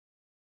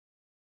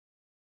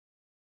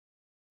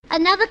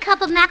Another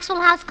cup of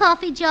Maxwell House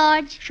coffee,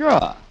 George?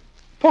 Sure.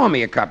 Pour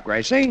me a cup,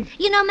 Gracie.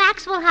 You know,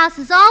 Maxwell House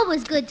is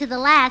always good to the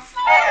last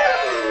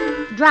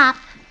drop.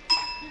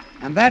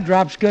 And that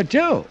drop's good,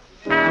 too.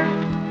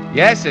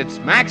 Yes, it's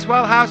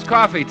Maxwell House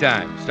Coffee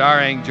Time,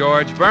 starring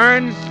George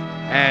Burns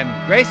and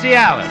Gracie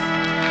Allen.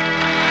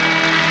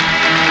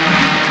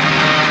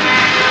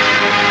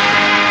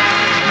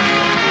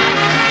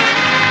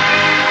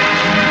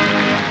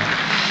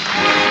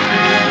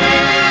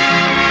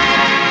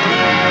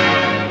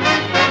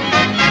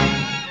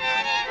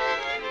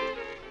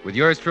 With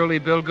yours truly,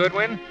 Bill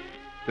Goodwin,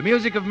 the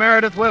music of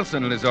Meredith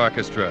Wilson and his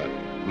orchestra,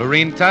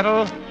 Lorene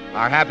Tuttle,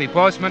 our happy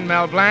postman,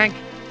 Mel Blanc,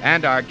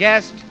 and our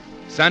guest,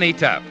 Sonny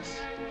Tufts.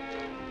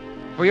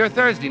 For your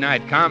Thursday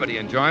night comedy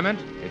enjoyment,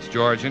 it's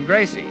George and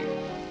Gracie.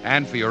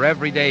 And for your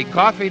everyday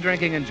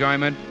coffee-drinking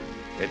enjoyment,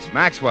 it's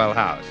Maxwell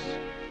House.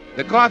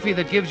 The coffee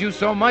that gives you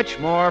so much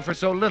more for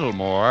so little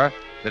more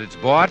that it's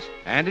bought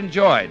and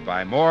enjoyed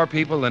by more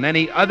people than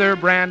any other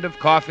brand of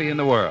coffee in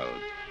the world.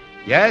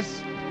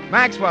 Yes,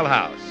 Maxwell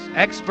House,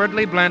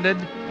 expertly blended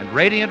and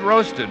radiant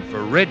roasted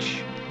for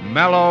rich,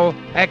 mellow,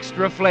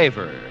 extra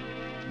flavor.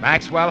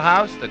 Maxwell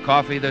House, the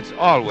coffee that's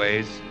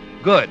always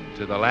good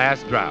to the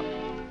last drop.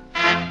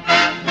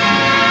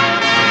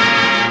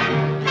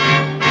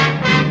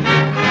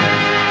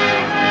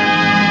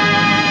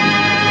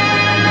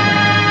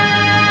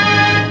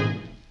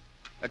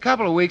 A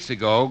couple of weeks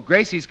ago,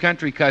 Gracie's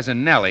country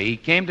cousin Nellie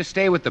came to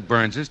stay with the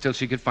Burnses till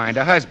she could find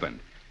a husband.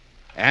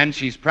 And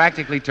she's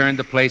practically turned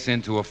the place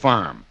into a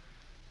farm.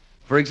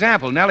 For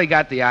example, Nellie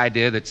got the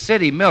idea that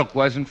city milk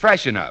wasn't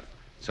fresh enough,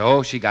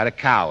 so she got a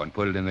cow and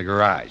put it in the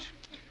garage.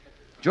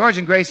 George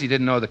and Gracie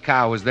didn't know the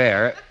cow was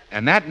there,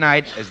 and that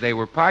night, as they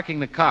were parking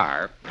the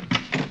car...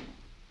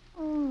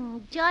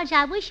 Oh, George,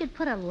 I wish you'd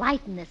put a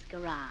light in this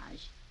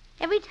garage.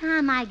 Every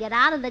time I get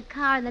out of the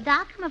car in the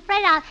dark, I'm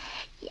afraid I'll...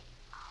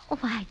 Oh,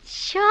 why,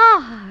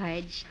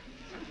 George,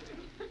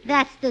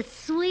 that's the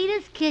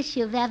sweetest kiss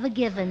you've ever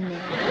given me.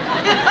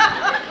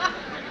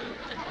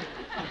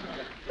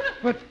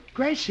 But,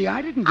 Gracie,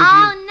 I didn't give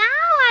Oh, you... now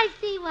I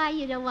see why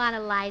you don't want a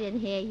light in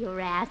here, you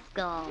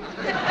rascal.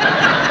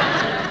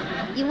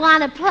 You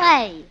want to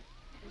play.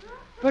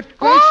 But,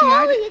 Gracie,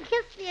 Oh, you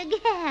kissed me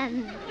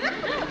again.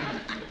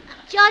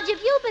 George,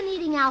 have you been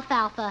eating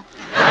alfalfa?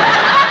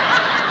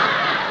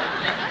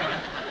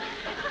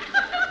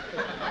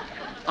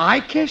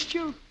 I kissed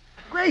you?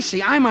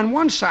 Gracie, I'm on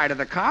one side of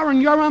the car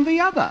and you're on the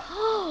other.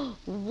 Oh,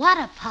 what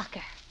a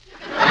pucker.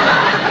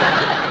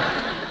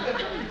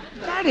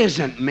 That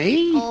isn't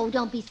me. Oh,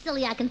 don't be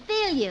silly. I can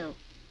feel you.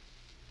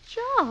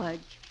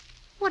 George,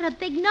 what a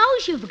big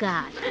nose you've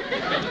got.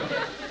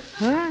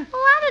 Huh?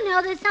 Oh, I don't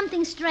know. There's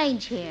something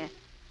strange here.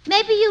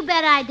 Maybe you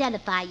better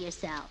identify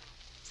yourself.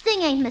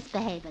 Sting ain't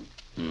misbehaving.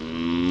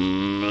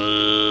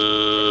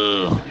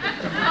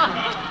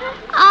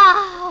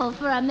 Oh,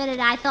 for a minute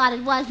I thought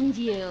it wasn't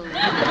you.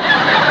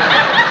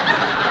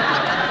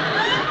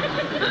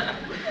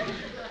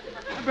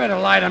 I better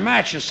light a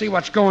match and see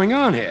what's going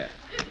on here.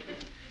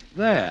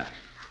 There.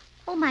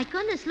 Oh, my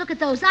goodness, look at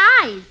those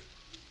eyes.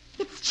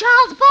 It's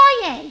Charles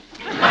Boyer.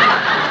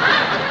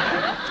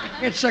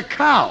 It's a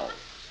cow.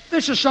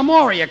 This is some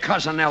more of your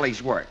cousin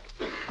Ellie's work.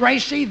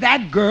 Gracie,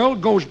 that girl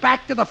goes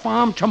back to the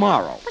farm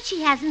tomorrow. But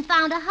she hasn't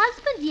found a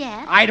husband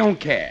yet. I don't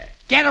care.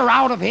 Get her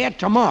out of here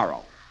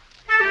tomorrow.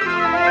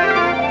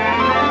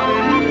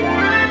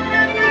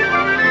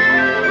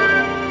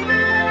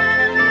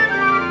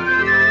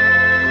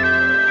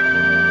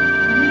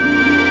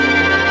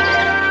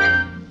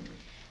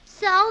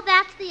 So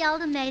that's the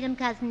ultimatum,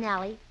 Cousin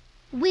Nellie.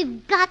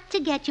 We've got to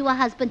get you a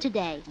husband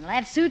today. Well,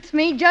 that suits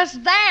me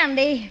just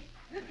dandy.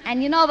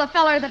 And you know the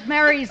feller that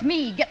marries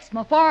me gets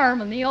my farm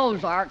in the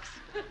Ozarks.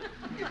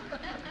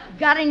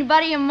 Got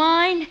anybody in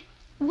mind?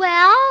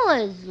 Well,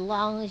 as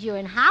long as you're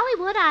in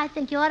Hollywood, I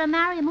think you ought to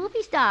marry a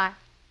movie star.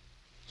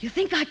 You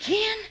think I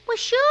can? Well,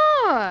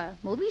 sure.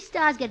 Movie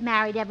stars get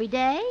married every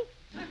day.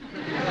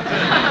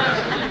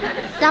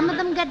 Some of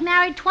them get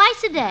married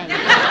twice a day.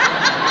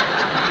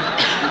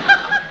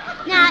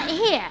 Now,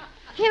 here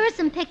are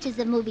some pictures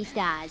of movie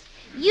stars.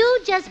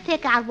 You just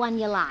pick out one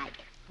you like.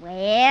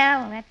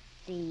 Well, let's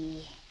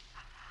see.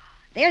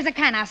 There's a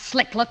kind of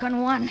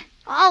slick-looking one.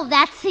 Oh,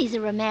 that's Cesar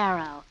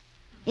Romero.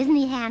 Isn't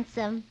he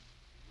handsome?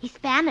 He's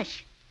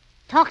Spanish.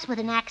 Talks with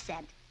an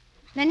accent.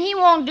 Then he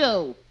won't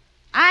do.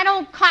 I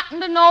don't cotton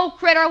to no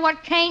critter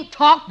what can't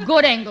talk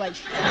good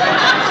English.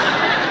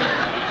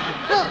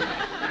 Well,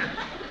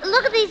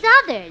 look at these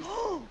others.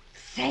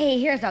 Say,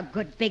 here's a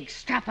good big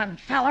strapping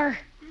feller.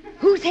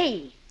 Who's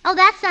he? Oh,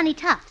 that's Sonny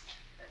Tufts.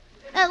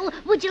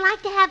 Would you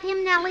like to have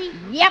him, Nellie?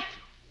 Yep.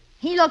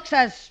 He looks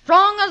as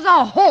strong as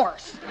a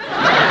horse.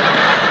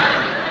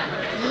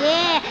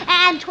 Yeah,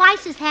 and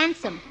twice as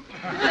handsome.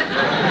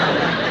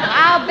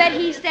 I'll bet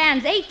he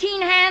stands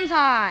 18 hands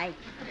high.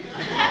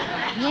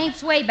 He ain't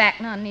swayback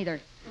none, neither.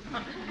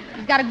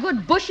 He's got a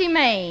good bushy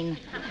mane.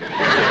 Of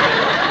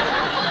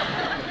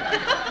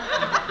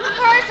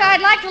course,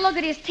 I'd like to look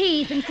at his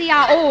teeth and see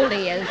how old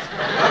he is.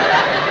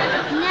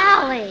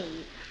 Nellie,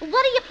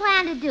 what are do you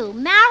plan to do?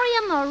 Marry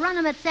him or run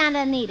him at Santa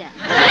Anita?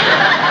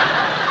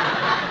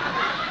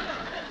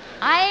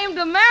 I aim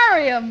to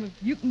marry him. If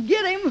you can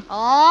get him.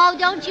 Oh,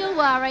 don't you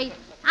worry.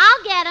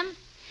 I'll get him.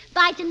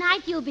 By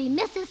tonight, you'll be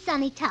Mrs.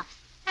 Sonny Tufts.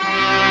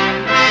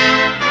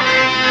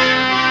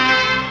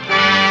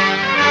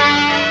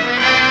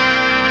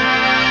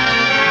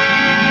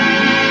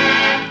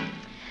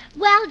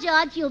 Well,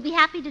 George, you'll be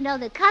happy to know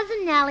that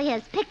Cousin Nellie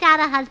has picked out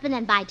a husband,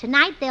 and by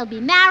tonight they'll be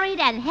married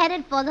and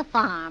headed for the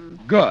farm.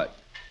 Good.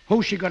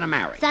 Who's she going to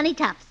marry? Sonny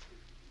Tufts.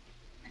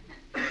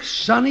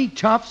 Sonny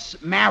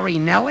Tufts marry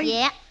Nellie?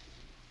 Yeah.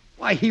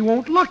 Why, he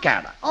won't look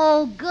at her.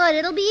 Oh, good.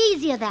 It'll be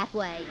easier that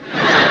way.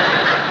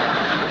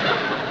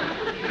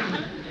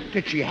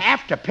 Did she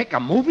have to pick a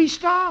movie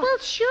star? Well,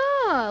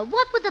 sure.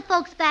 What would the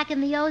folks back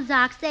in the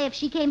Ozarks say if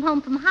she came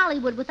home from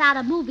Hollywood without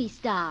a movie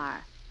star?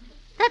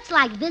 That's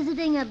like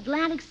visiting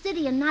Atlantic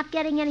City and not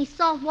getting any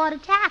saltwater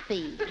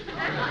taffy.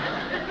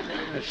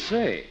 I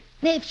see.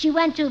 If she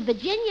went to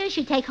Virginia,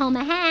 she'd take home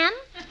a ham.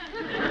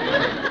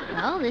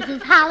 Well, this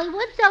is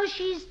Hollywood, so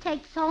she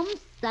takes home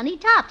Sonny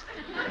Tufts.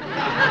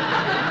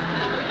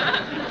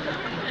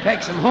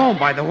 Takes him home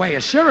by the way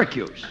of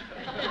Syracuse.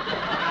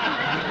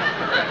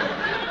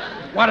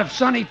 What if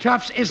Sonny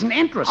Tufts isn't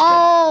interested?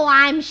 Oh,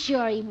 I'm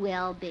sure he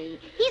will be.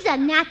 He's a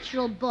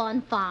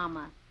natural-born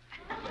farmer.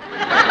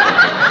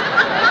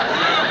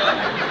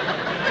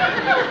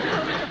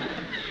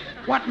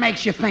 What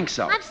makes you think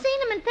so? I've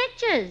seen him in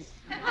pictures.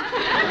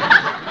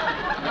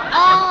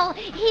 Oh,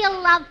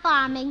 he'll love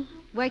farming,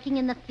 working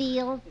in the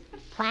fields,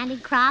 planting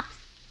crops.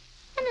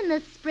 And in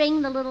the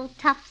spring, the little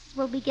tufts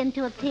will begin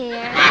to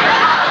appear.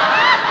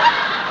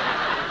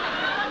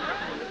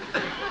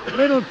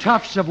 Little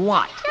tufts of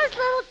what? Just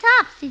little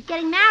tufts. He's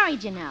getting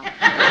married, you know.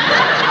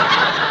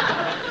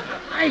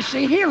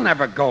 Gracie, he'll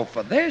never go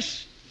for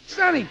this.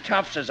 Sonny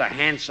Tufts is a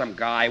handsome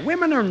guy.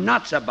 Women are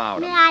nuts about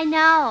him. Yeah, I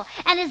know.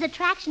 And his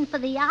attraction for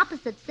the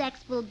opposite sex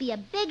will be a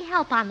big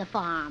help on the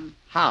farm.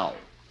 How?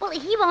 Well,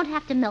 he won't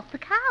have to milk the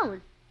cows.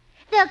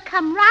 They'll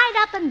come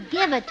right up and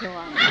give it to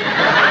him.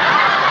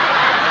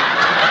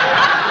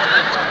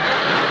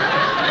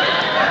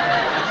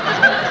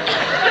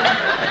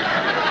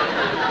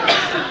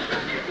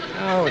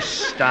 Oh,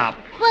 stop.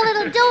 Well,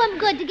 it'll do him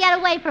good to get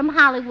away from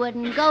Hollywood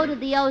and go to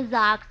the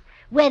Ozarks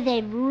where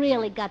they've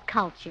really got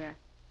culture.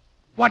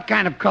 What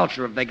kind of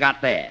culture have they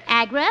got there?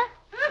 Agra?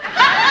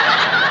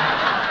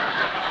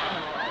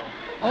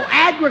 Oh,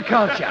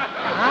 agriculture.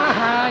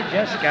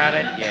 Just got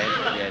it. Yes.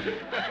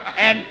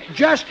 And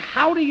just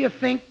how do you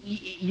think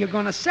you're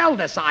going to sell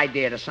this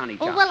idea to Sonny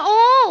Tufts?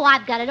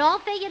 I've got it all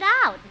figured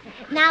out.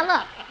 Now,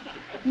 look,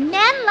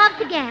 men love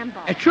to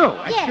gamble. True,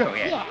 Yes, true,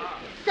 yeah.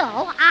 So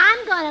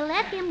I'm going to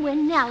let him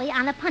win Nellie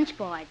on a punch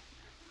board.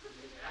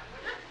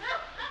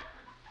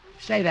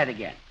 Say that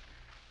again.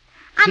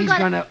 I'm He's gonna-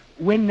 going to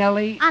win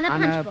Nellie On a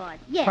punch board,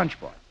 yes. Punch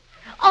board.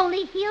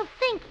 Only he'll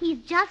think he's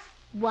just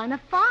won a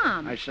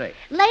farm. I see.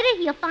 Later,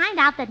 he'll find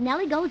out that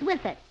Nellie goes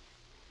with it.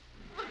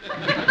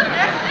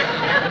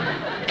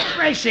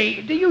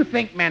 Gracie, do you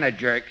think men are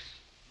jerks?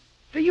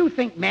 Do you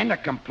think men are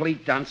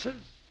complete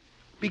dunces?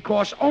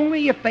 Because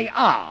only if they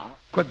are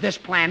could this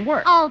plan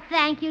work. Oh,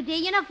 thank you, dear.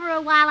 You know, for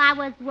a while I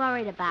was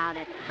worried about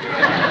it.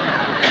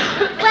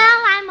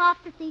 Well, I'm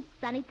off to see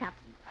Sonny Tufts.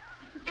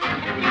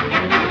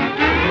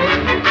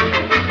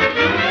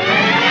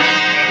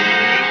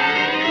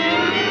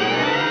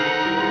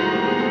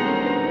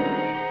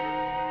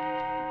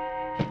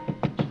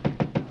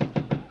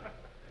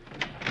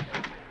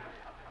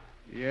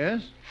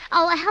 Yes?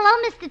 Oh,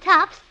 hello, Mr.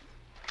 Tufts.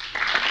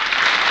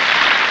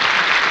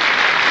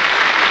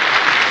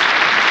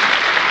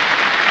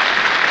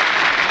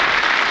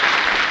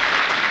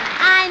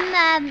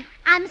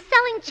 I'm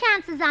selling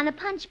chances on a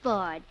punch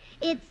board.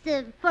 It's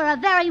for a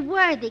very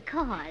worthy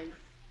cause.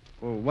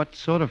 Oh, what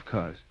sort of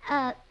cause?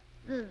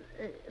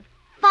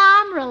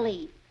 Farm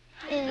relief.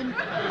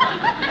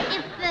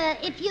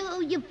 If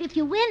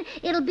you win,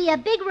 it'll be a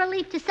big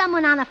relief to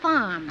someone on a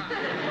farm.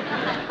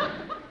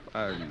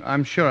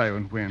 I'm sure I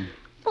won't win.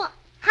 Well,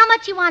 how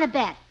much you want to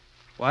bet?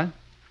 What?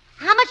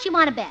 How much you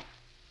want to bet?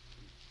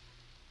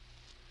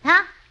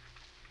 Huh?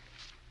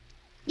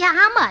 Yeah,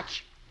 how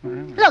much?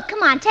 Look,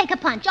 come on, take a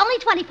punch. Only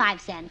 25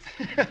 cents.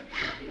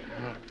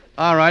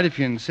 All right, if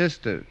you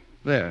insist.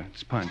 There,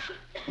 it's punched.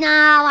 No,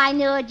 I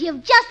knew it.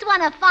 You've just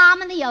won a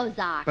farm in the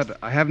Ozarks. But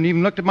I haven't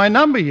even looked at my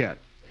number yet.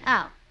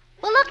 Oh.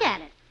 Well, look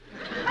at it.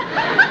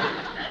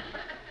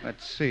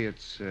 Let's see,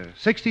 it's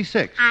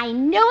 66. I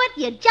knew it.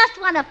 You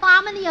just won a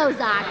farm in the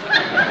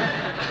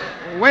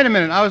Ozarks. Wait a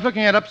minute, I was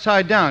looking at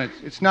upside down.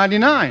 It's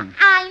 99.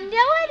 I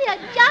knew it. You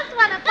just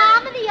won a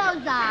farm in the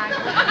Ozarks.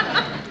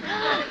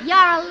 You're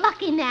a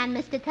lucky man,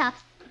 Mr.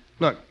 Tufts.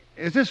 Look,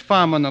 is this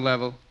farm on the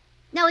level?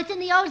 No, it's in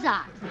the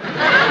Ozarks.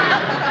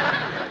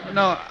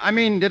 No, I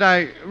mean, did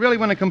I really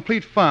win a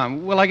complete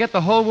farm? Will I get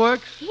the whole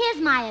works? Here's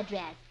my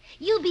address.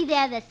 You'll be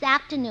there this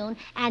afternoon,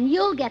 and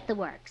you'll get the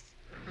works.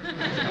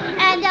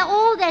 And,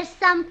 there's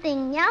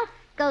something else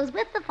goes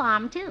with the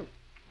farm, too.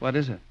 What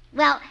is it?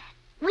 Well,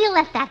 we'll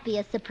let that be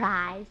a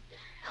surprise.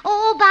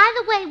 Oh, by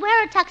the way,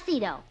 wear a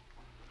tuxedo.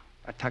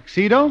 A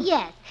tuxedo?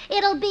 Yes,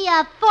 it'll be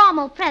a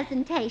formal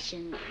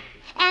presentation.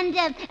 And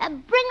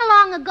bring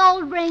along a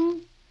gold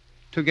ring.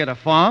 To get a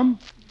farm?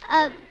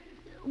 The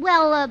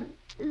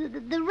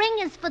ring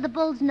is for the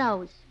bull's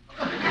nose.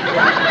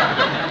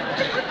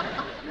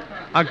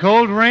 A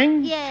gold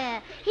ring? Yeah,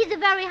 he's a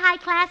very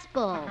high-class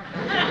bull.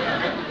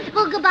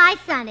 Well, goodbye,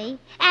 Sonny.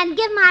 And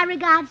give my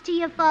regards to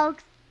your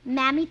folks,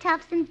 Mammy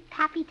Tufts and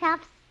Pappy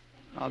Tufts.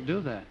 I'll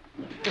do that.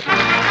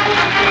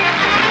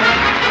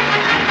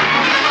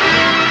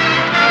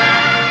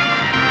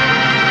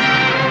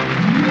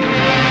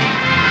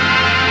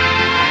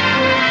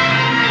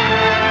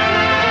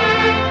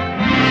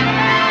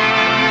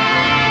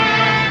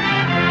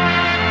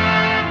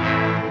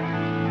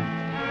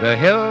 The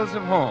Hills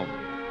of Home.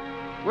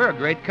 We're a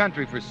great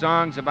country for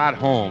songs about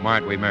home,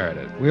 aren't we,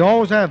 Meredith? We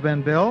always have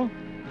been, Bill.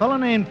 A fellow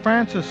named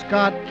Francis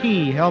Scott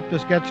Key helped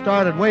us get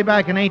started way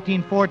back in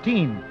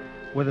 1814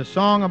 with a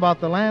song about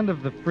the land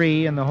of the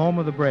free and the home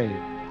of the brave.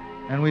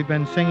 And we've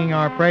been singing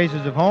our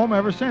praises of home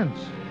ever since.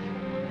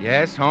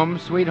 Yes, home,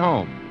 sweet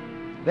home.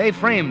 They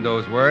framed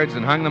those words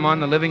and hung them on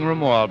the living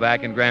room wall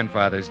back in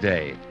Grandfather's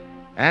day.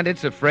 And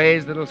it's a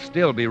phrase that'll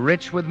still be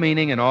rich with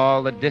meaning in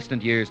all the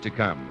distant years to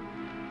come.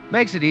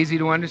 Makes it easy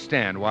to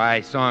understand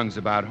why songs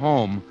about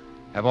home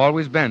have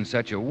always been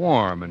such a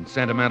warm and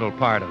sentimental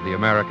part of the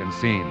American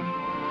scene.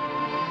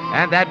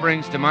 And that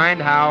brings to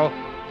mind how,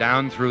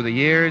 down through the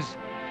years,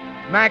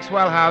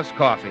 Maxwell House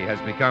coffee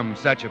has become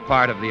such a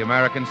part of the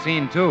American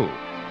scene, too.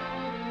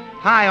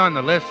 High on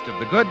the list of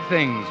the good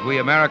things we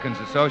Americans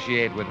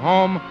associate with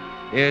home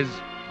is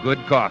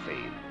good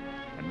coffee.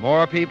 And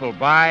more people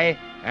buy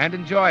and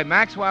enjoy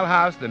Maxwell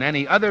House than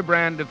any other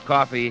brand of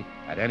coffee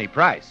at any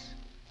price.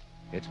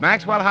 It's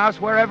Maxwell House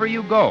wherever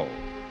you go.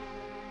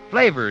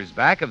 Flavors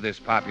back of this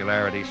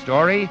popularity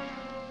story,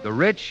 the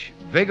rich,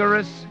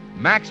 vigorous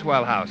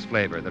Maxwell House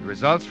flavor that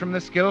results from the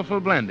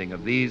skillful blending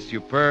of these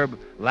superb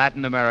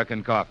Latin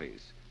American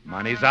coffees.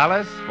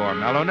 Manizales for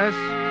mellowness,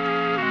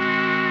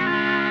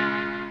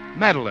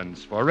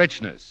 Medellins for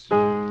richness.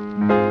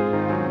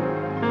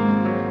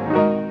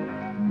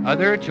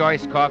 Other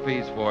choice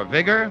coffees for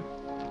vigor,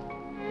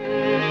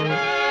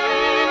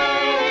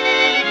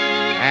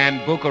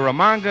 and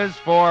Bucaramangas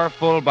for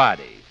full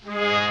body.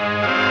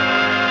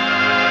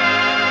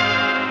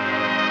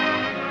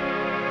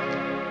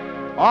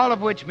 All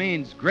of which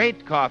means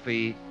great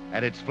coffee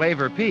at its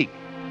flavor peak.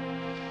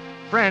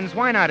 Friends,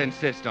 why not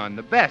insist on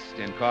the best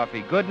in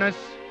coffee goodness,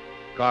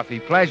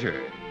 coffee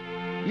pleasure?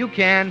 You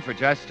can for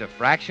just a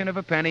fraction of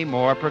a penny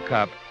more per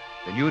cup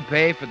than you'd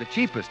pay for the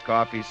cheapest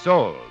coffee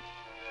sold.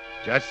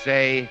 Just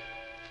say,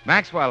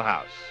 Maxwell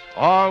House,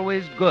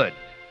 always good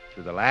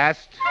to the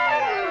last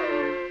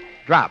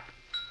drop.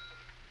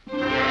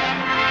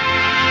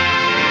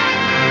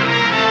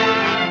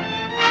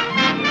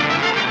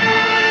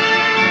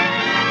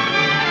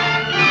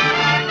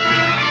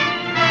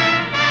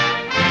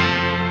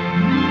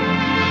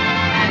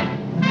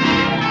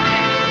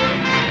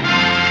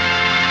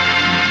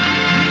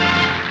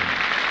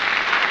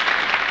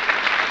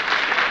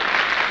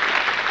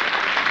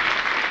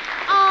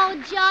 Oh,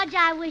 George,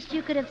 I wish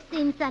you could have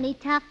seen Sonny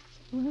Tufts.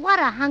 What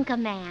a hunk of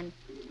man.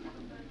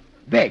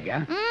 Big,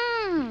 huh?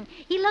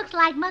 He looks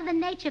like Mother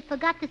Nature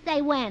forgot to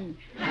say when.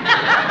 And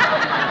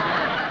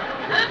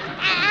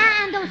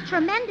those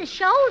tremendous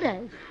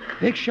shoulders.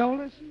 Big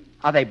shoulders?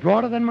 Are they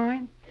broader than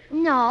mine?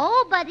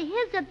 No, but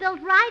his are built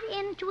right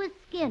into his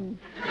skin.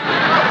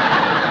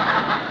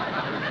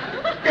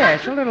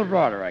 Yes, a little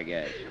broader, I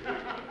guess.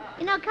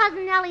 You know,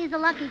 Cousin Nellie is a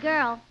lucky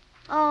girl.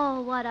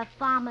 Oh, what a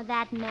farmer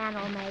that man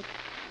will make.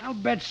 I'll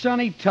bet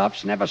Sonny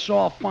Tufts never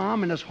saw a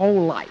farm in his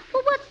whole life.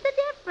 Well, what's the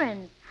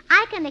difference?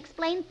 I can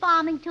explain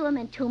farming to him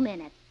in 2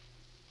 minutes.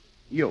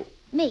 You.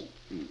 Me.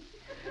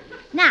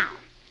 Now,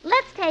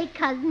 let's take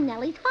Cousin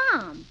Nellie's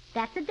farm.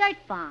 That's a dirt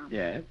farm.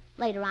 Yes.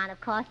 Later on, of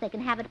course, they can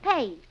have it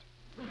paved.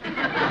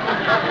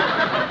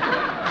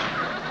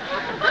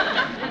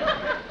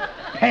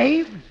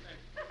 Paved?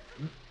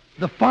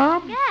 The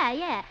farm?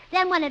 Yeah.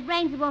 Then when it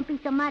rains, it won't be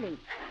so muddy.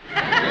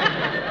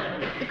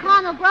 The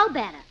corn will grow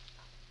better.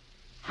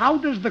 How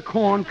does the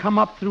corn come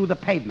up through the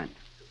pavement?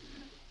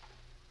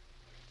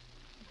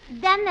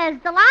 Then there's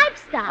the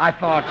livestock. I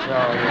thought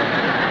so,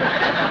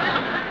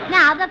 yeah.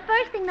 Now, the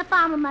first thing the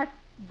farmer must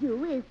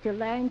do is to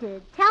learn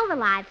to tell the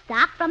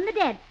livestock from the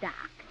dead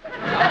stock.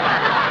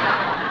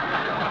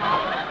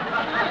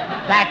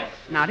 That's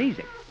not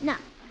easy. No,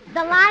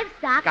 the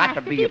livestock Got has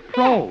to be a fed.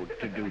 pro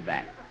to do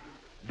that.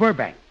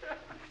 Burbank.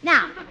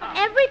 Now,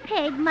 every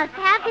pig must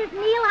have his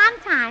meal on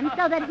time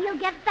so that he'll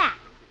get fat.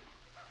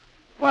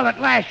 Well, at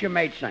last you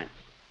made sense.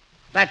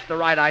 That's the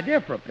right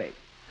idea for a pig.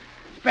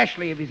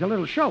 Especially if he's a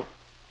little short.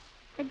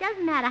 It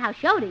doesn't matter how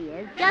short he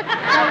is, just so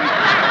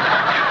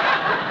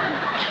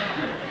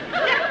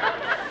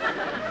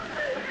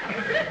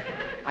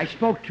I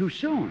spoke too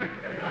soon.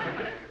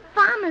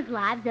 Farmers'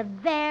 lives are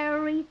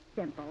very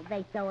simple.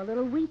 They sow a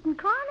little wheat and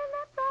corn, and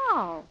that's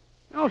all.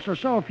 Also,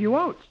 sow a few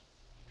oats.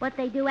 What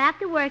they do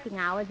after working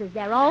hours is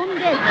their own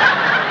business.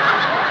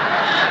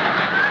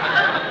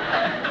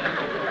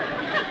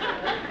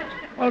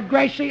 Well,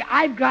 Gracie,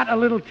 I've got a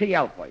little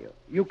TL for you.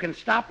 You can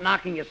stop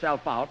knocking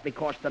yourself out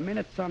because the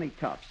minute Sonny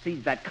Tufts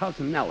sees that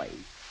cousin Nellie,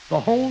 the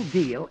whole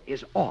deal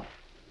is off.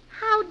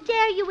 How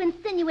dare you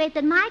insinuate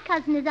that my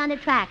cousin is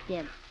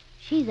unattractive?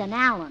 She's an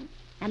Allen,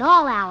 and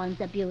all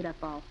Allens are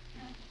beautiful.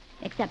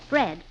 Except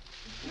Fred.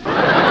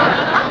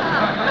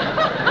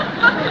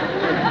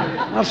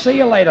 I'll see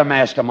you later,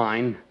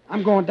 mastermind.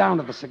 I'm going down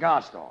to the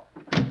cigar store.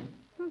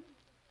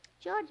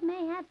 George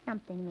may have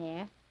something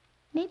there.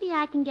 Maybe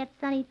I can get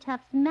Sonny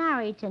Tufts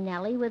married to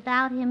Nellie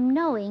without him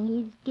knowing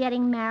he's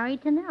getting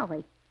married to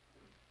Nellie.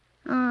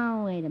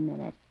 Oh, wait a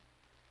minute.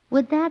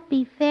 Would that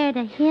be fair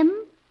to him?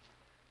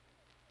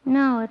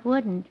 No, it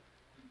wouldn't.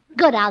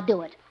 Good, I'll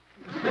do it.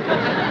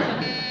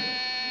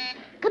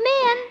 Come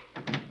in.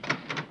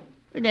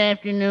 Good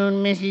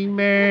afternoon, Mrs.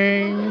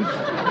 Burns.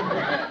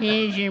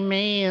 Here's your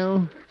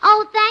mail.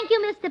 Oh, thank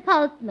you, Mr.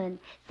 Postman.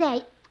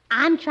 Say,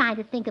 I'm trying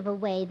to think of a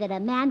way that a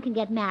man can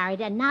get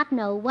married and not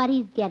know what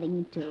he's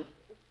getting into.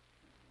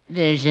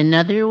 There's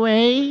another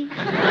way? You're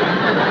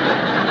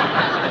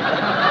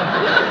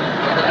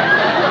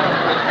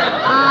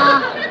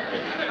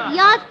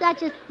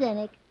such a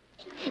cynic.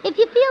 If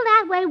you feel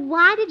that way,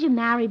 why did you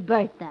marry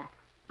Bertha?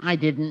 I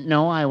didn't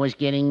know I was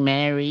getting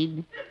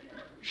married.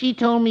 She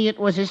told me it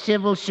was a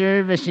civil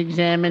service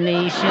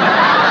examination.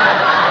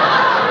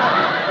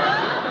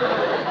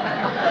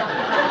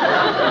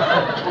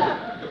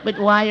 But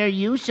why are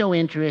you so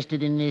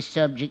interested in this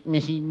subject,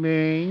 Mrs.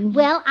 Burns?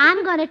 Well,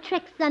 I'm going to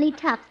trick Sonny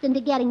Tufts into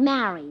getting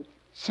married.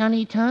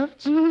 Sonny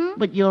Tufts? Mm-hmm.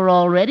 But you're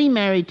already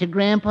married to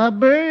Grandpa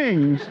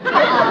Burns. Oh,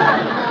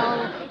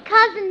 no.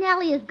 Cousin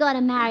Nellie is going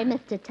to marry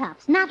Mr.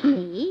 Tufts, not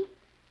me.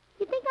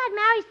 You think I'd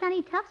marry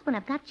Sonny Tufts when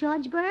I've got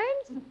George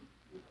Burns?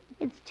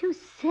 It's too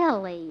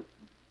silly.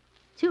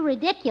 Too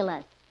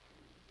ridiculous.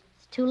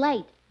 It's too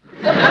late.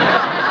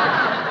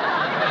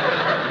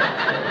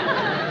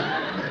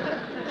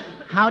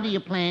 How do you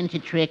plan to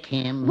trick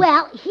him?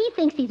 Well, he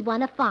thinks he's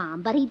won a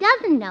farm, but he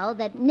doesn't know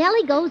that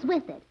Nellie goes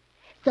with it.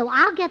 So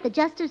I'll get the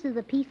justice of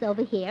the peace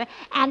over here,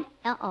 and...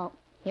 Uh-oh,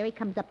 here he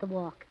comes up the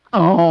walk.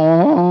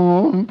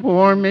 Oh,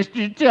 poor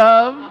Mr.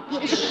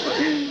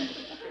 Tufts.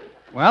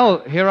 Well,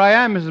 here I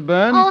am, Mrs.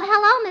 Burns. Oh,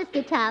 hello,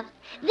 Mr. Tufts.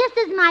 This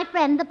is my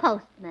friend, the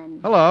postman.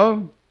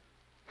 Hello.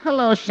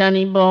 Hello,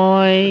 Sonny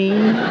boy.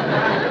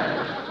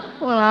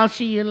 Well, I'll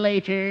see you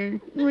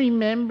later.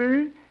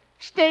 Remember,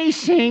 stay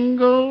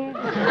single.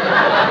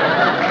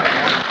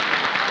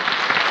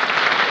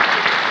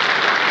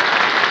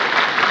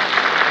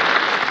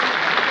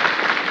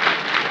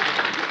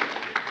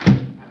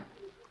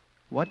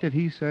 What did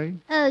he say?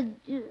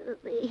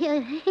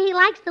 He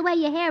likes the way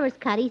your hair is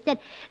cut. He said,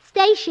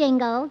 stay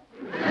shingle.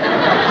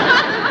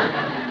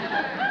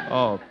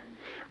 Oh.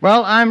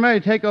 Well, I'm ready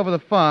to take over the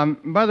farm.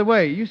 By the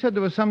way, you said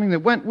there was something that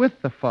went with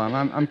the farm.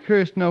 I'm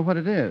curious to know what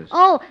it is.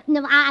 Oh,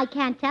 no, I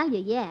can't tell you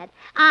yet.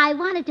 I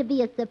want it to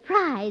be a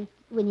surprise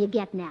when you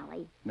get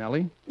Nellie.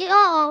 Nellie?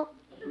 Oh.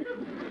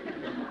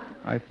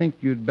 I think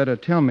you'd better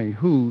tell me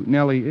who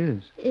Nellie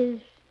is.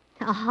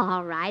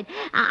 All right.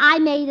 I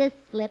made a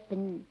slip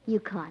and you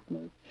caught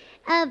me.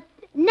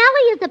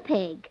 Nellie is a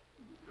pig.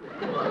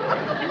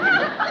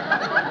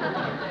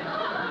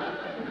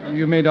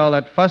 You made all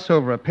that fuss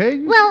over a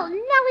pig? Well,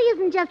 Nellie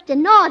isn't just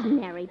an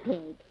ordinary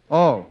pig.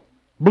 Oh,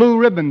 blue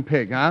ribbon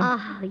pig, huh?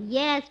 Oh,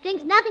 yes.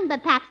 Drinks nothing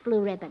but Pabst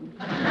Blue Ribbon.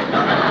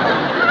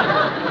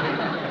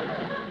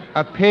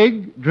 A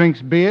pig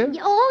drinks beer?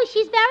 Oh,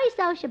 she's very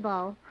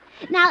sociable.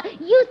 Now,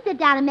 you sit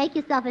down and make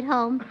yourself at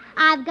home.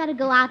 I've got to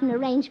go out and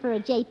arrange for a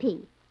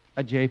JP.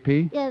 A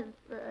JP?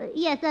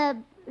 Yes, a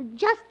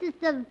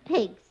Justice of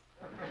Pigs.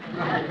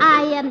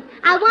 I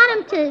want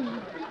him to...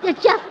 A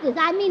justice.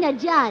 I mean a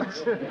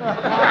judge.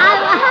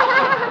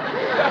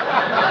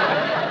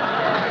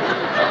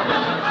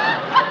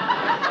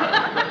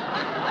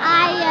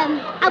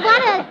 I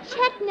want to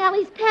check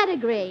Nellie's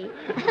pedigree.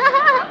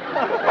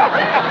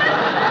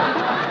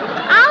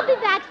 I'll be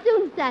back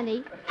soon,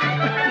 Sonny.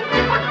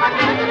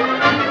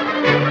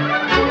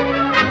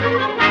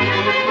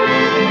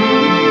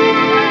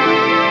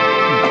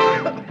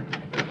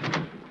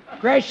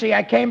 Gracie,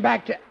 I came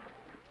back to...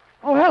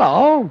 Oh,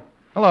 hello.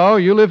 Hello,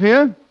 you live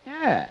here?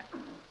 Yeah.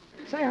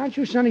 Say, aren't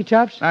you Sonny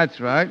Tufts? That's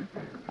right.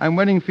 I'm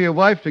waiting for your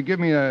wife to give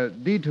me a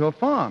deed to a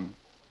farm.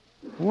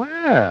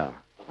 Well,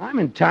 I'm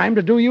in time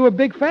to do you a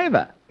big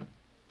favor.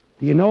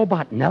 Do you know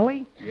about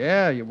Nellie?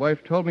 Yeah, your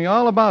wife told me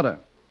all about her.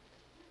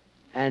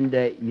 And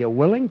you're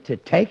willing to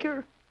take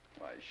her?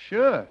 Why,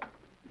 sure.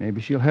 Maybe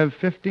she'll have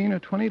 15 or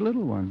 20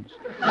 little ones.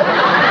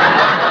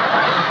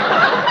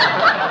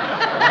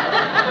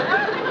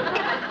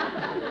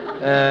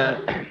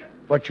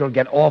 But you'll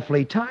get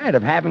awfully tired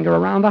of having her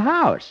around the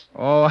house.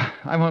 Oh,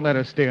 I won't let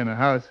her stay in the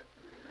house.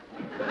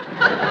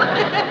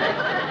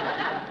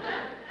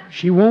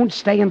 She won't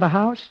stay in the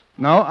house?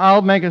 No,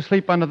 I'll make her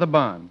sleep under the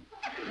barn.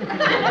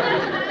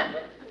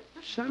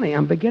 Sonny,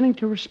 I'm beginning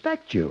to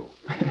respect you.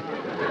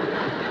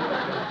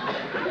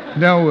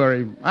 Don't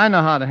worry. I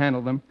know how to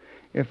handle them.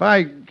 If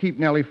I keep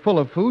Nellie full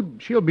of food,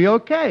 she'll be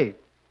okay.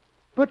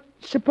 But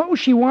suppose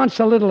she wants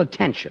a little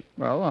attention.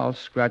 Well, I'll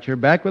scratch her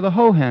back with a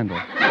hoe handle.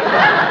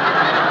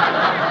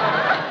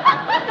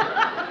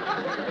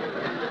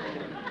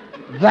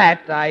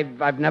 That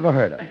I've never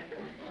heard of.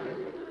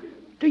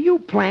 Do you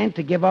plan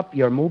to give up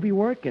your movie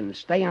work and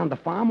stay on the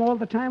farm all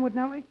the time with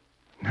Nellie?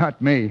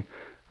 Not me.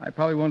 I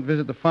probably won't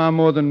visit the farm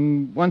more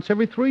than once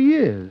every 3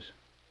 years.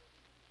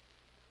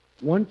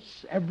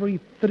 Once every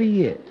 3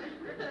 years?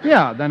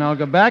 Yeah, then I'll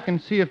go back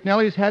and see if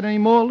Nellie's had any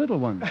more little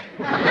ones.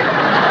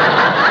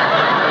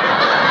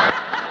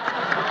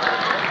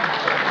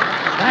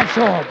 That's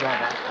all,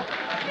 brother.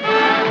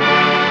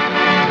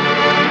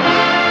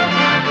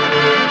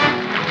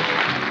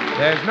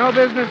 There's no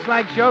business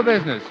like show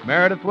business.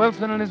 Meredith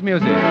Wilson and his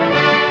music.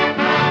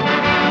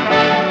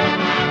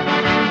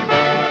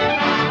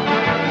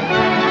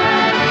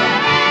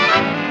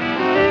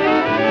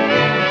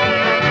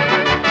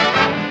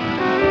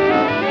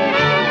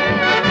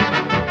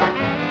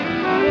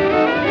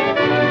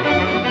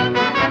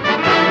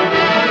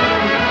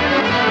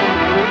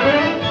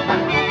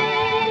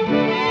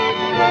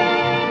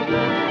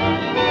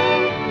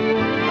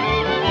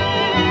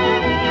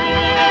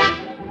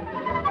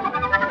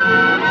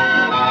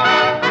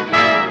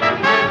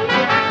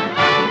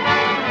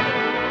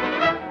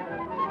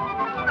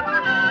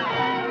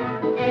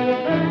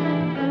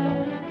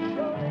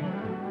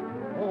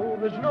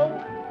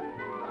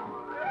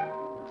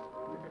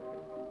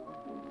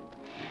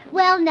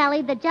 Well,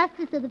 Nellie, the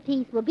justice of the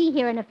peace will be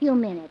here in a few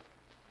minutes.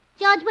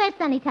 George, where's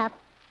Sonny Tufts?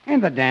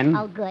 In the den.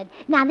 Oh, good.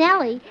 Now,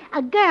 Nellie,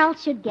 a girl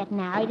should get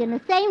married in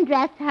the same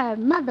dress her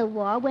mother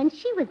wore when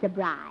she was a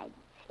bride.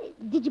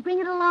 Did you bring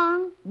it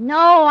along?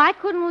 No, I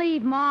couldn't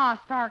leave Ma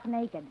stark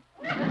naked.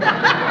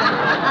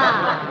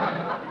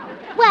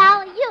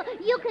 Well,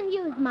 you can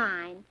use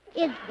mine.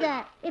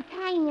 It's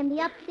hanging in the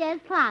upstairs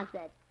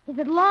closet. Is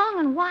it long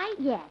and white?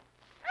 Yes.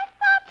 I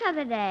thought the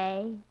other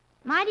day.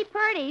 Mighty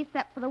pretty,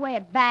 except for the way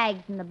it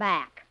bags in the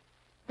back.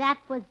 That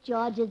was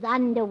George's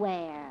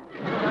underwear.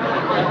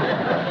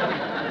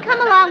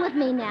 Come along with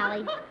me,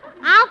 Nellie.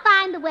 I'll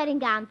find the wedding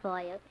gown for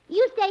you.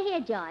 You stay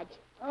here, George.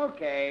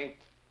 Okay.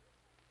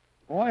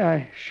 Boy,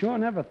 I sure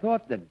never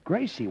thought that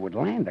Gracie would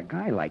land a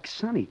guy like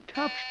Sonny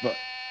Tufts, but...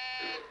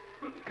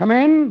 Come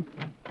in.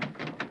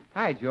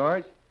 Hi,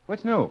 George.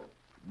 What's new?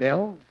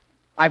 Bill,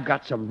 I've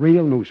got some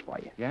real news for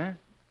you. Yeah?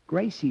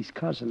 Gracie's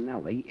cousin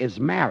Nellie is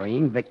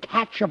marrying the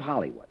catch of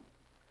Hollywood,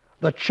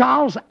 the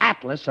Charles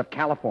Atlas of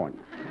California.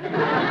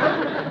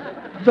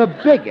 The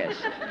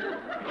biggest,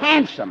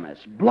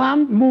 handsomest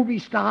blonde movie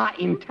star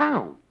in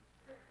town.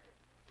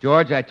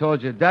 George, I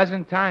told you a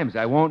dozen times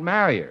I won't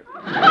marry her.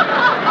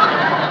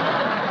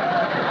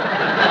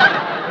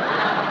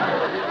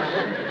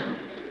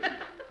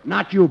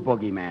 Not you,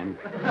 Boogeyman.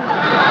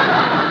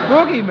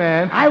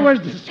 Boogeyman? I was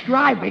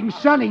describing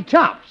Sonny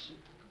Tufts.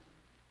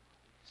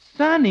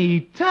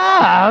 Sonny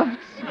Tufts?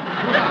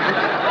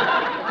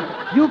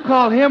 You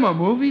call him a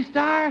movie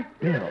star?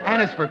 Bill.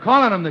 And as for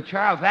calling him the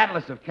Charles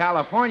Atlas of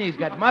California, he's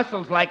got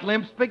muscles like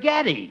limp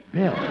spaghetti.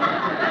 Bill.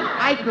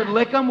 I could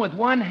lick him with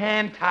one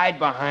hand tied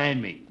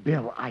behind me.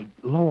 Bill, I'd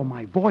lower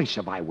my voice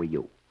if I were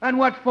you. And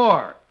what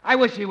for? I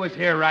wish he was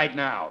here right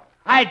now.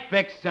 I'd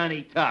fix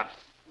Sonny Tufts.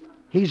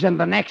 He's in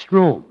the next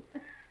room.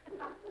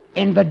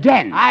 In the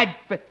den. I...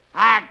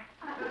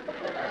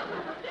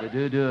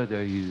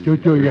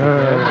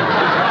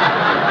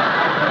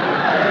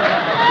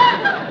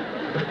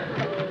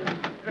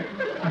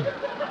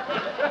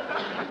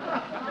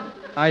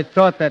 I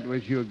thought that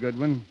was you,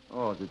 Goodwin.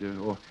 Oh,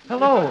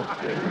 hello.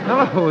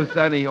 Hello,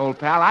 Sonny, old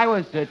pal. I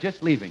was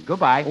just leaving.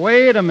 Goodbye.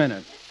 Wait a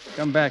minute.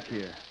 Come back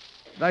here.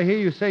 Did I hear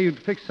you say you'd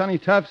fix Sonny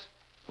Tufts?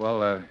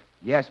 Well,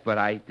 yes, but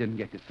I didn't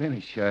get to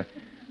finish.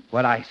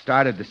 What I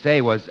started to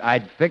say was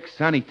I'd fix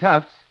Sonny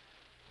Tufts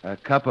a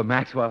cup of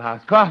Maxwell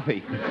House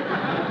coffee.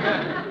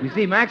 You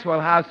see,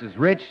 Maxwell House is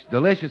rich,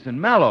 delicious, and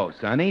mellow,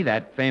 Sonny.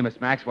 That famous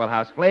Maxwell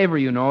House flavor,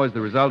 you know, is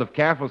the result of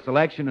careful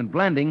selection and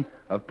blending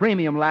of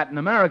premium Latin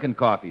American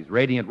coffees,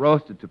 radiant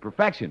roasted to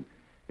perfection.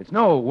 It's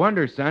no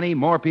wonder, Sonny,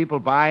 more people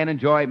buy and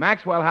enjoy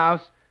Maxwell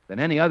House than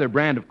any other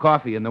brand of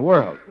coffee in the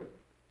world.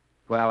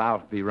 Well, I'll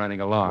be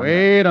running along.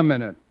 Wait a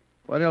minute.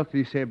 What else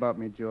did he say about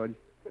me, George?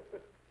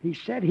 He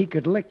said he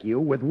could lick you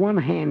with one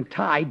hand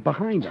tied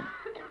behind him.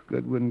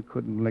 Goodwin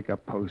couldn't lick a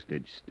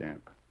postage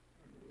stamp.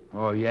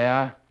 Oh,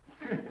 yeah?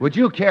 Would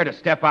you care to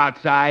step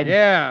outside?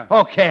 Yeah.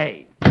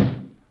 Okay.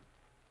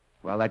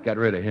 Well, that got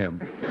rid of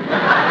him.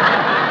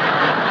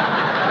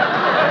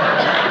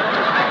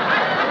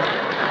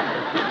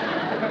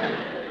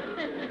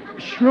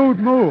 Shrewd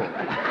move.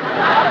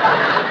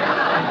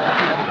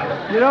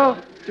 You know,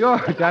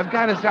 George, I'm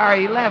kind of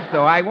sorry he left,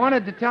 though. I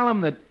wanted to tell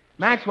him that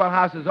Maxwell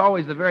House is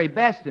always the very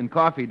best in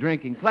coffee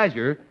drinking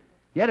pleasure,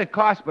 yet it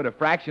costs but a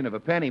fraction of a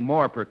penny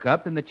more per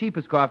cup than the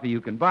cheapest coffee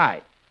you can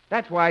buy.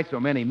 That's why so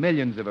many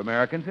millions of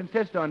Americans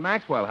insist on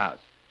Maxwell House.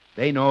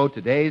 They know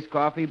today's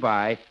coffee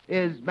buy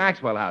is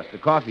Maxwell House, the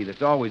coffee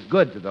that's always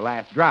good to the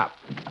last drop.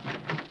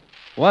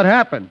 What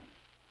happened?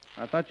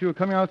 I thought you were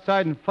coming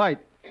outside and fight.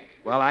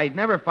 Well, I'd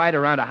never fight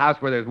around a house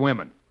where there's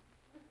women.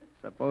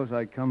 Suppose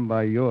I come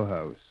by your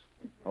house.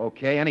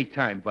 Okay,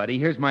 anytime, buddy.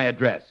 Here's my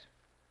address.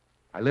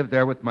 I live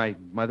there with my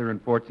mother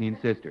and 14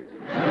 sisters.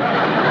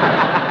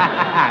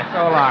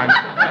 So long.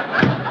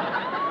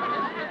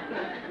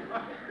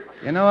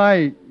 You know,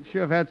 I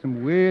sure have had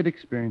some weird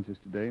experiences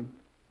today.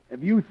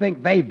 If you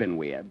think they've been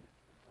weird,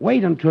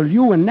 wait until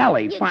you and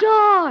Nellie find...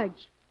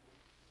 George!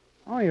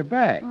 Oh, you're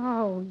back.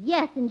 Oh,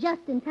 yes, and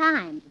just in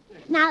time.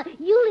 Now,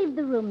 you leave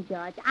the room,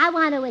 George. I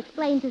want to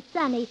explain to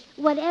Sonny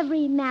what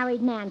every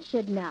married man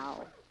should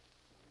know.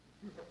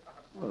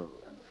 Oh,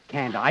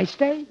 can't I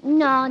stay?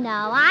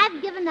 No. I've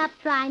given up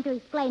trying to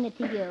explain it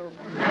to you.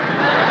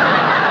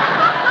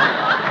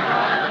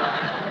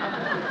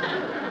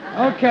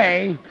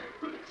 Okay.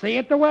 See you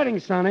at the wedding,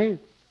 Sonny.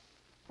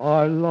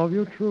 I love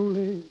you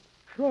truly.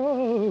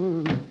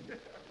 True.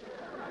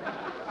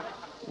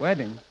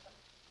 Wedding?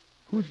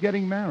 Who's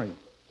getting married?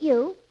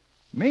 You?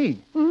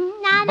 Me?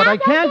 Mm-hmm. No, But I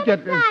can't don't get...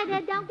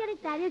 excited. Don't get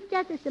excited. It's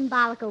just a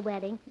symbolical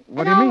wedding.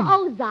 What do you mean? An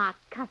old Ozark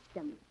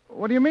custom.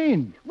 What do you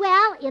mean?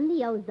 Well, in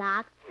the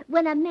Ozarks,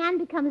 when a man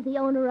becomes the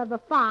owner of a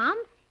farm,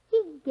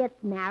 he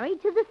gets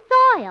married to the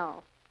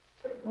soil.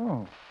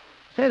 Oh.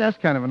 Say, that's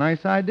kind of a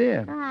nice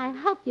idea. I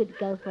hope you'd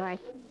go for it.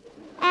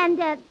 And,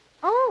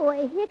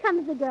 here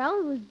comes the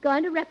girl who's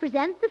going to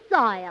represent the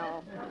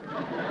soil.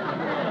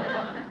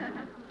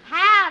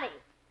 Howdy.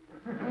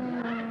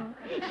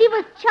 She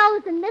was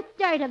chosen Miss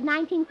Dirt of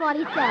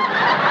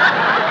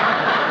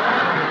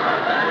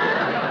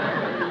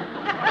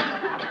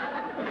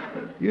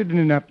 1947. You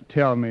didn't have to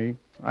tell me.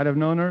 I'd have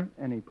known her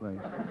anyplace.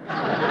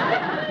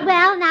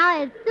 Well,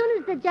 now, as soon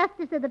as the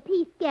Justice of the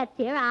Peace gets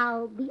here,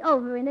 I'll be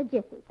over in a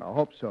jiffy. I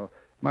hope so.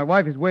 My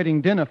wife is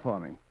waiting dinner for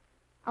me.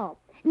 Oh.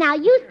 Now,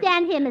 you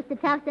stand here, Mr.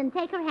 Tufts, and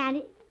take her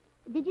hand.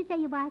 Did you say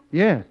your wife?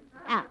 Yes.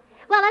 Oh.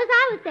 Well, as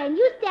I was saying,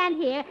 you stand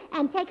here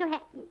and take her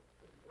hand.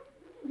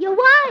 Your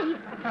wife?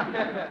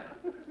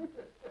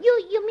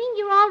 You mean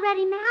you're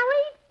already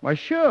married? Why,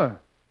 sure.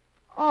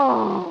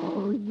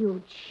 Oh,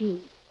 you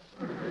cheat.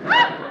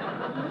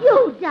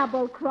 You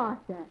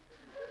double-crosser.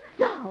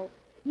 So,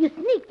 you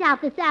sneaked out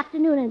this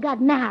afternoon and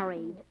got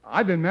married.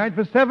 I've been married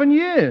for 7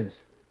 years.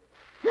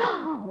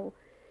 So,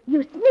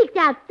 you sneaked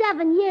out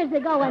 7 years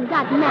ago and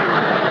got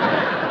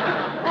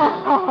married.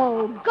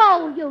 Oh,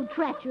 go, you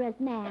treacherous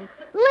man.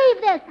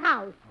 Leave this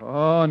house.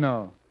 Oh,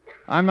 no.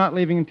 I'm not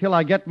leaving until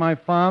I get my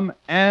farm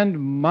and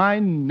my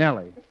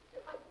Nellie.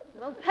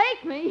 It'll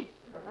take me.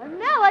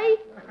 Nellie.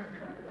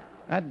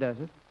 That does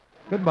it.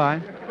 Goodbye.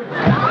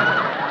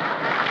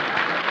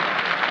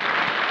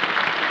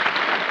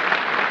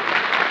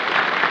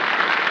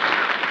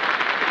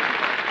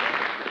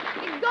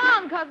 He's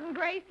gone, Cousin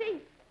Gracie.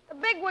 The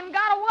big one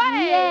got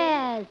away.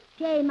 Yes,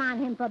 shame on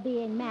him for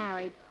being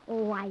married.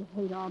 Oh, I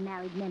hate all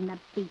married men, the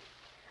beast.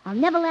 I'll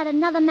never let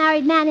another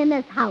married man in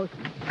this house.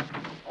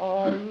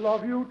 I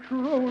love you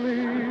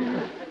truly.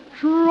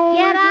 Truly.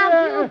 Get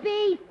out, you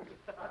beast.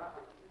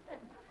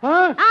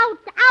 Huh? Out.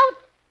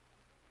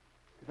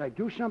 Did I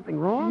do something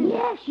wrong?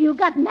 Yes, you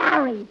got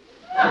married.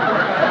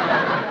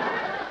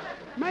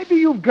 Maybe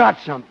you've got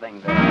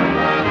something there.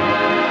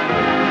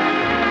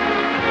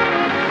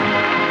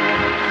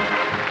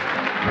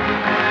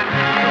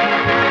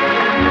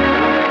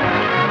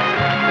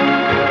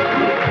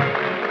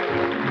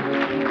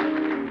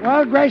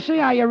 Well,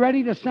 Gracie, are you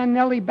ready to send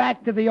Nellie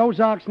back to the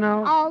Ozarks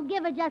now? Oh,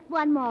 give her just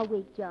one more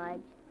week,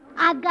 George.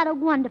 I've got a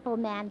wonderful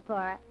man for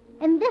her.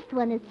 And this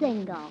one is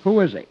single. Who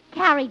is he?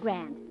 Cary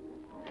Grant.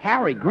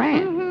 Cary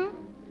Grant?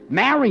 Mm-hmm.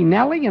 Marry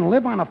Nellie and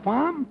live on a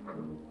farm?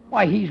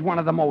 Why, he's one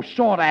of the most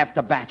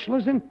sought-after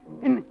bachelors in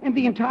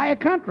the entire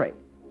country.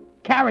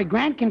 Cary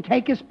Grant can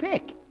take his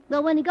pick.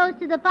 But when he goes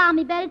to the farm,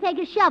 he better take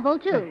a shovel,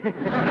 too. Good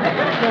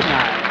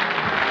night.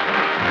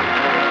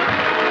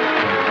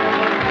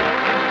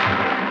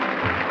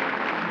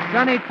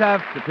 Sonny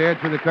Tufts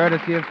appeared through the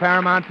courtesy of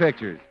Paramount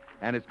Pictures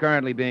and is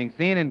currently being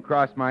seen in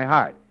Cross My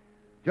Heart.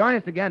 Join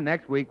us again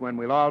next week when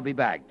we'll all be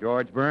back.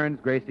 George Burns,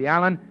 Gracie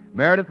Allen,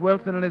 Meredith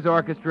Wilson and his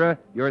orchestra,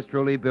 yours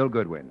truly, Bill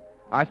Goodwin.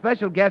 Our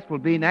special guest will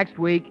be next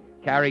week,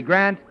 Cary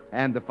Grant,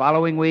 and the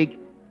following week,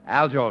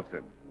 Al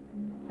Jolson.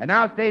 And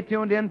now stay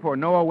tuned in for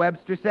Noah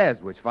Webster Says,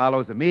 which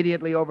follows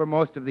immediately over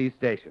most of these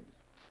stations.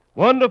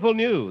 Wonderful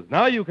news.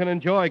 Now you can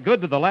enjoy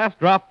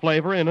good-to-the-last-drop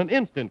flavor in an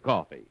instant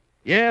coffee.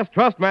 Yes,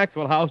 trust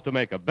Maxwell House to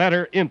make a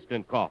better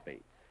instant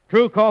coffee.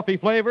 True coffee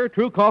flavor,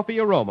 true coffee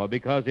aroma,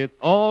 because it's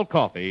all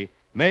coffee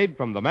made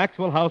from the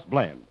Maxwell House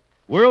blend,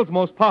 world's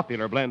most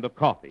popular blend of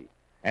coffee.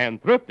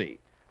 And thrifty.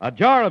 A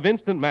jar of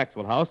instant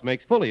Maxwell House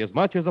makes fully as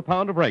much as a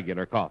pound of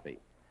regular coffee.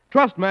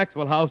 Trust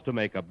Maxwell House to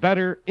make a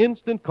better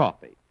instant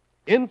coffee.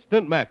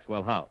 Instant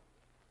Maxwell House.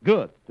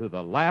 Good to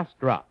the last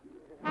drop.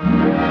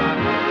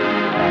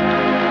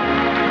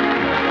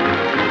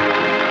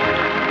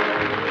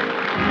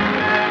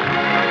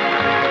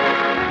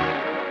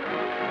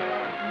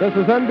 This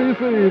is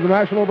NBC, the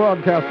National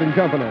Broadcasting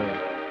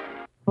Company.